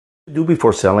Do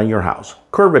before selling your house.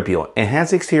 Curb appeal.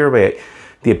 Enhance exterior by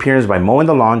the appearance by mowing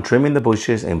the lawn, trimming the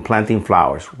bushes, and planting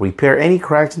flowers. Repair any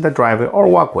cracks in the driveway or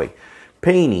walkway.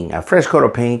 Painting. A fresh coat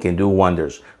of paint can do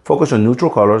wonders. Focus on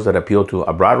neutral colors that appeal to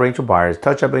a broad range of buyers.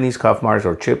 Touch up any scuff marks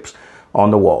or chips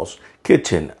on the walls.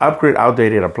 Kitchen. Upgrade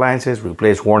outdated appliances,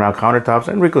 replace worn out countertops,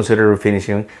 and reconsider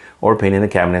refinishing or painting the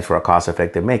cabinets for a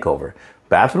cost-effective makeover.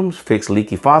 Bathrooms. Fix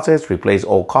leaky faucets, replace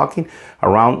old caulking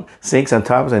around sinks and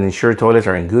tubs, and ensure toilets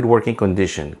are in good working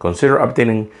condition. Consider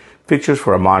updating fixtures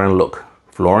for a modern look.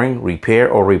 Flooring. Repair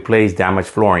or replace damaged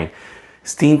flooring.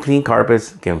 Steam clean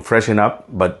carpets can freshen up,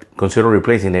 but consider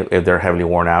replacing it if they're heavily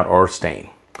worn out or stained.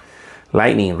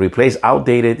 Lighting. Replace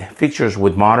outdated fixtures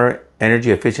with modern,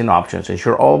 energy-efficient options.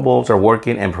 Ensure all bulbs are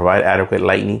working and provide adequate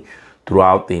lighting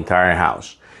throughout the entire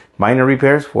house. Minor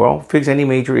repairs. Well, fix any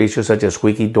major issues such as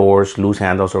squeaky doors, loose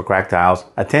handles, or cracked tiles.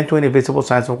 Attend to any visible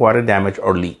signs of water damage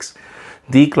or leaks.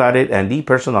 Declutter and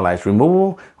depersonalize.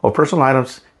 Removal of personal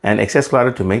items and excess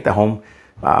clutter to make the home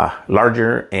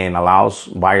larger and allows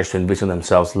buyers to envision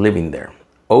themselves living there.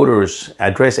 Odors.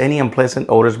 Address any unpleasant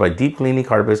odors by deep cleaning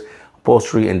carpets,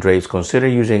 upholstery, and drapes. Consider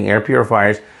using air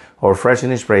purifiers or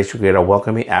freshening sprays to create a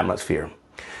welcoming atmosphere.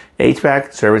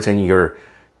 HVAC. Servicing your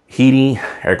heating,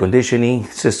 air conditioning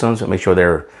systems, and make sure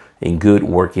they're in good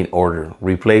working order.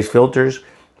 Replace filters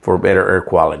for better air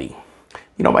quality.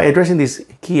 By addressing these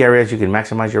key areas, you can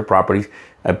maximize your property's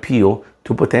appeal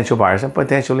to potential buyers and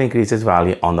potentially increase its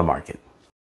value on the market.